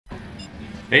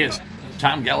Hey, it's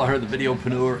Tom Gallagher, the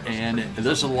Videopreneur, and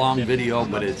this is a long video,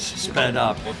 but it's sped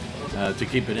up to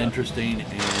keep it interesting,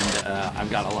 and I've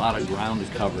got a lot of ground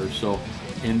to cover. So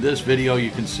in this video,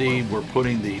 you can see we're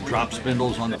putting the drop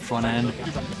spindles on the front end.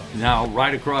 Now,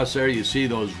 right across there, you see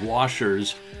those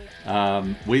washers.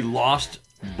 We lost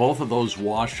both of those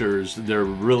washers. They're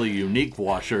really unique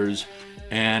washers,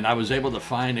 and I was able to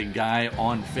find a guy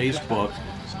on Facebook,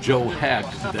 Joe Heck,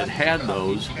 that had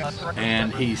those,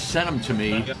 and he sent them to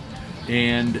me.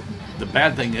 And the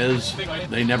bad thing is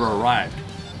they never arrived.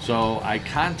 So I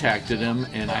contacted him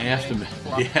and I asked him,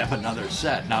 do you have another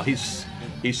set? Now he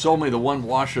sold me the one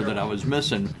washer that I was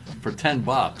missing for 10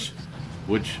 bucks,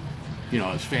 which, you know,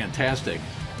 is fantastic.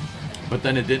 But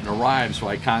then it didn't arrive, so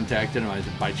I contacted him. I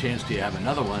said, by chance, do you have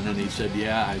another one? And he said,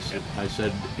 yeah. I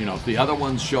said, you know, if the other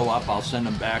ones show up, I'll send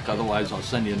them back. Otherwise, I'll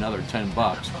send you another 10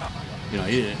 bucks. You know,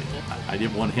 I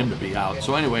didn't want him to be out.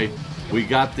 So anyway, we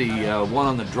got the one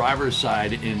on the driver's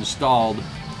side installed,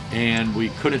 and we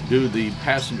couldn't do the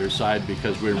passenger side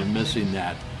because we were missing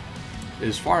that.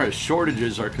 As far as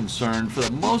shortages are concerned, for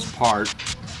the most part,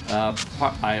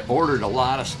 I ordered a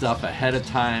lot of stuff ahead of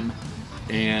time,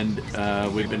 and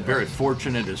we've been very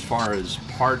fortunate as far as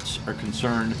parts are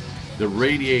concerned. The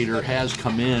radiator has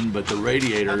come in, but the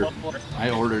radiator, I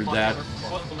ordered that,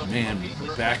 man,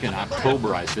 back in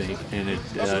October, I think, and it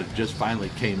just finally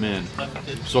came in.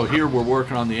 So here we're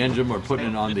working on the engine. We're putting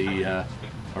it on the,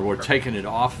 or we're taking it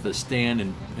off the stand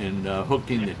and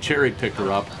hooking the cherry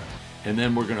picker up, and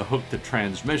then we're going to hook the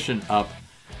transmission up,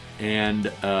 and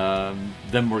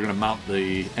then we're going to mount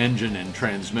the engine and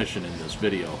transmission in this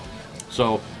video.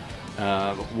 So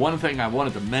one thing I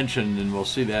wanted to mention, and we'll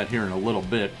see that here in a little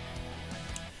bit,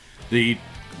 the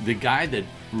guy that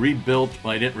rebuilt,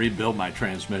 well, I didn't rebuild my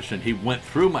transmission, he went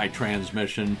through my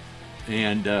transmission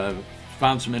and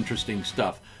found some interesting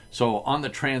stuff. So on the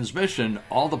transmission,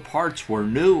 all the parts were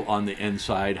new on the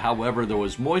inside. However, there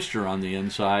was moisture on the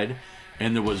inside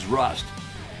and there was rust.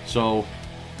 So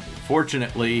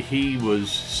fortunately, he was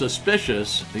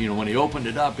suspicious. You know, when he opened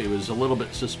it up, he was a little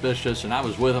bit suspicious, and I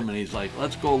was with him, and he's like,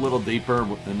 let's go a little deeper.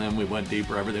 And then we went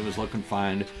deeper. Everything was looking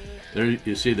fine. There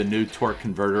you see the new torque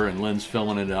converter, and Lynn's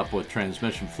filling it up with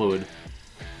transmission fluid.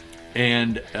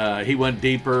 And he went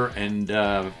deeper, and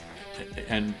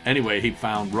anyway, he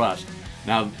found rust.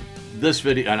 Now, this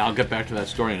video, and I'll get back to that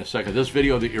story in a second. This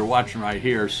video that you're watching right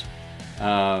here,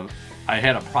 I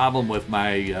had a problem with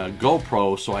my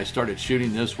GoPro, so I started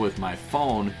shooting this with my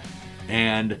phone,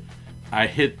 and I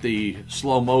hit the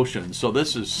slow motion. So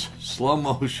this is slow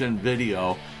motion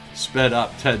video sped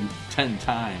up 10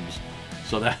 times,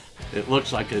 so that it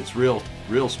looks like it's real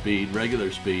speed,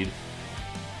 regular speed.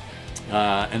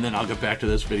 And then I'll get back to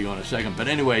this video in a second. But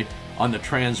anyway, on the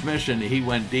transmission, he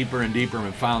went deeper and deeper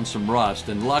and found some rust,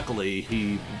 and luckily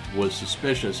he was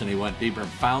suspicious and he went deeper and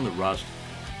found the rust.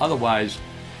 Otherwise,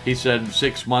 he said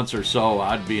 6 months or so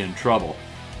I'd be in trouble.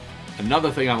 Another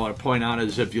thing I want to point out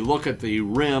is if you look at the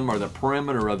rim or the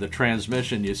perimeter of the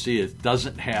transmission, you see it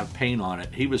doesn't have paint on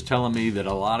it. He was telling me that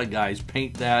a lot of guys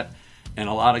paint that, and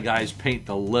a lot of guys paint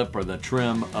the lip or the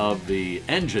trim of the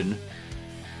engine,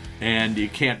 and you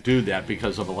can't do that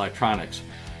because of electronics.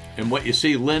 And what you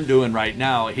see Lynn doing right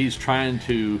now, he's trying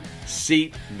to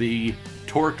seat the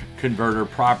torque converter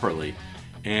properly,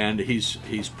 and he's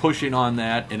pushing on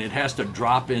that, and it has to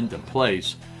drop into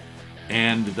place.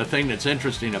 And the thing that's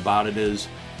interesting about it is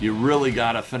you really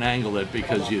got to finagle it,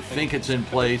 because you think it's in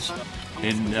place,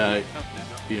 and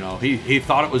you know, he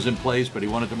thought it was in place, but he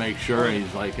wanted to make sure, and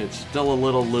he's like, it's still a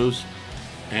little loose.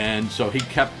 And so he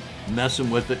kept messing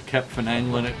with it, kept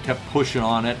finagling it, kept pushing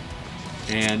on it,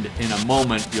 and in a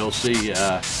moment you'll see,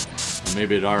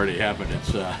 maybe it already happened,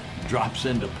 it's drops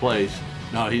into place.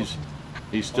 No, he's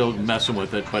still messing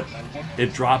with it, but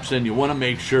it drops in. You want to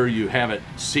make sure you have it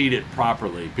seated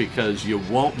properly, because you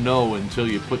won't know until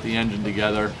you put the engine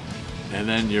together, and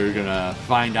then you're gonna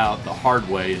find out the hard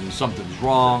way, and something's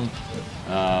wrong,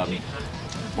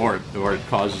 or it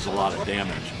causes a lot of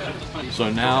damage. So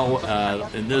now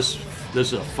in this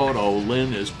is a photo.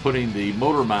 Lynn is putting the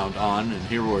motor mount on, and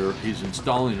here he's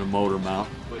installing a motor mount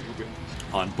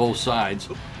on both sides,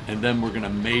 and then we're going to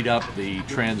mate up the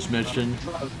transmission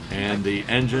and the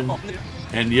engine.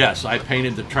 And yes, I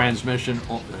painted the transmission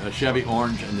Chevy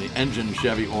orange and the engine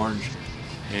Chevy orange,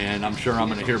 and I'm sure I'm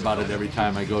going to hear about it every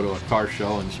time I go to a car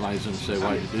show, and somebody's going to say,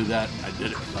 why did you do that? I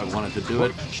did it because I wanted to do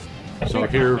it. So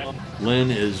here Lynn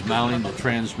is mounting the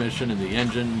transmission and the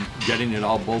engine, getting it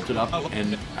all bolted up,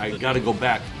 and I got to go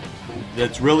back.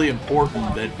 It's really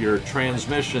important that your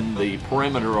transmission, the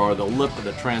perimeter or the lip of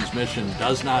the transmission,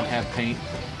 does not have paint,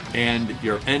 and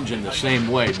your engine the same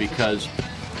way, because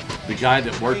the guy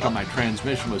that worked on my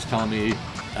transmission was telling me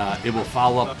it will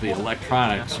foul up the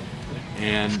electronics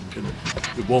and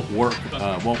it won't work,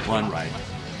 won't run right.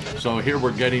 So here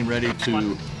we're getting ready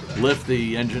to lift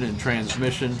the engine and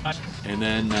transmission and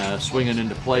then swing it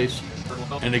into place.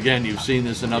 And again, you've seen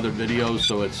this in other videos,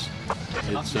 so it's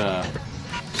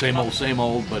same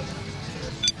old, but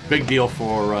big deal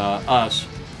for us,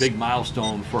 big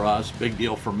milestone for us, big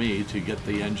deal for me to get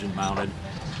the engine mounted,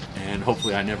 and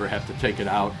hopefully I never have to take it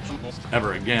out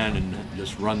ever again and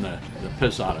just run the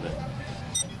piss out of it.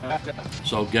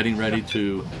 So getting ready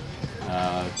to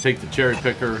take the cherry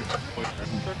picker,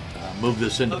 move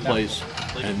this into place,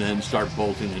 and then start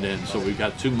bolting it in. So we've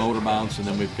got 2 motor mounts, and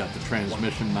then we've got the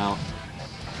transmission mount.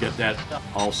 Get that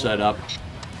all set up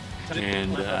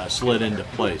and slid into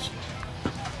place.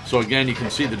 So again, you can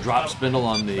see the drop spindle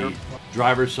on the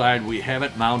driver's side. We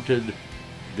haven't mounted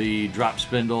the drop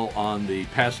spindle on the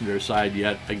passenger side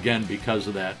yet, again because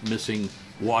of that missing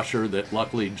washer that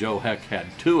luckily Joe Heck had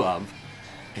 2 of,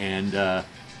 and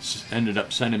ended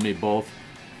up sending me both,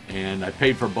 and I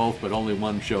paid for both, but only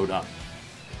one showed up.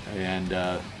 And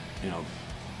you know,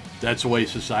 that's the way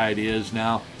society is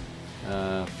now.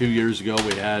 A few years ago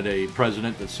we had a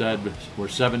president that said we're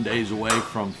 7 days away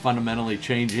from fundamentally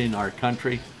changing our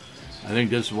country. I think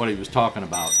this is what he was talking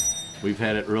about. We've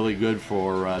had it really good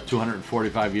for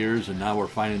 245 years, and now we're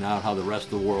finding out how the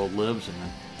rest of the world lives, and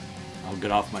then I'll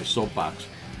get off my soapbox.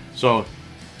 So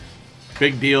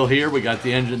big deal here. We got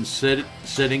the engine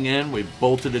sitting in. We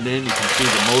bolted it in. You can see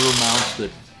the motor mounts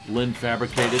that Lynn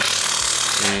fabricated,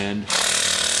 and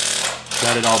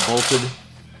got it all bolted.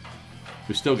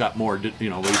 We still got more, you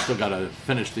know, we still got to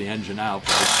finish the engine out,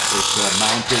 but it's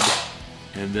mounted,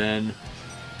 and then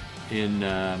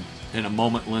in a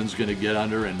moment Lynn's going to get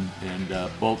under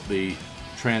and bolt the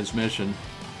transmission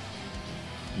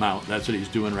mount. That's what he's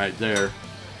doing right there,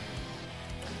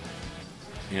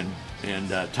 and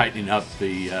tightening up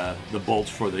the bolts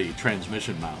for the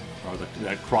transmission mount, or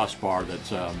that crossbar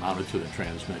that's mounted to the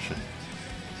transmission.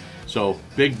 So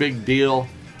big deal.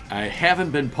 I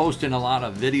haven't been posting a lot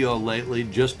of video lately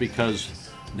just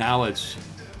because now it's,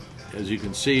 as you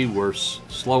can see, we're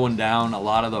slowing down. A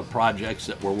lot of the projects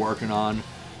that we're working on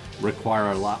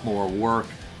require a lot more work.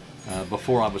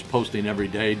 Before I was posting every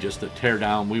day just to tear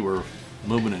down. We were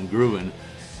moving and grooving.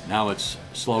 Now it's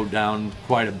slowed down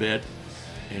quite a bit,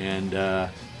 and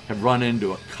have run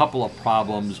into a couple of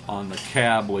problems on the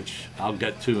cab, which I'll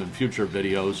get to in future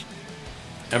videos.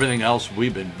 Everything else,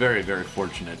 we've been very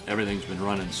fortunate. Everything's been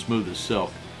running smooth as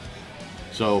silk.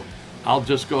 So I'll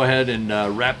just go ahead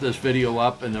and wrap this video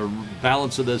up, and the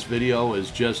balance of this video is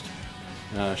just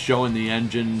showing the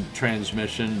engine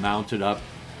transmission mounted up.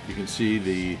 You can see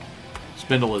the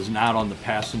spindle is not on the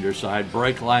passenger side.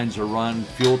 Brake lines are run,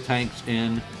 fuel tanks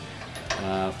in,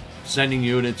 sending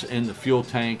units in the fuel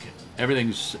tank.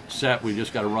 Everything's set. We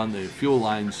just got to run the fuel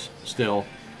lines still,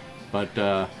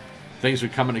 but things are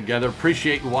coming together.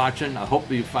 Appreciate you watching. I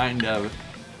hope you find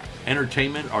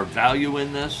entertainment or value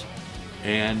in this,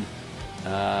 and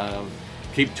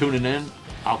keep tuning in.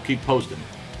 I'll keep posting.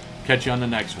 Catch you on the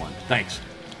next one. Thanks.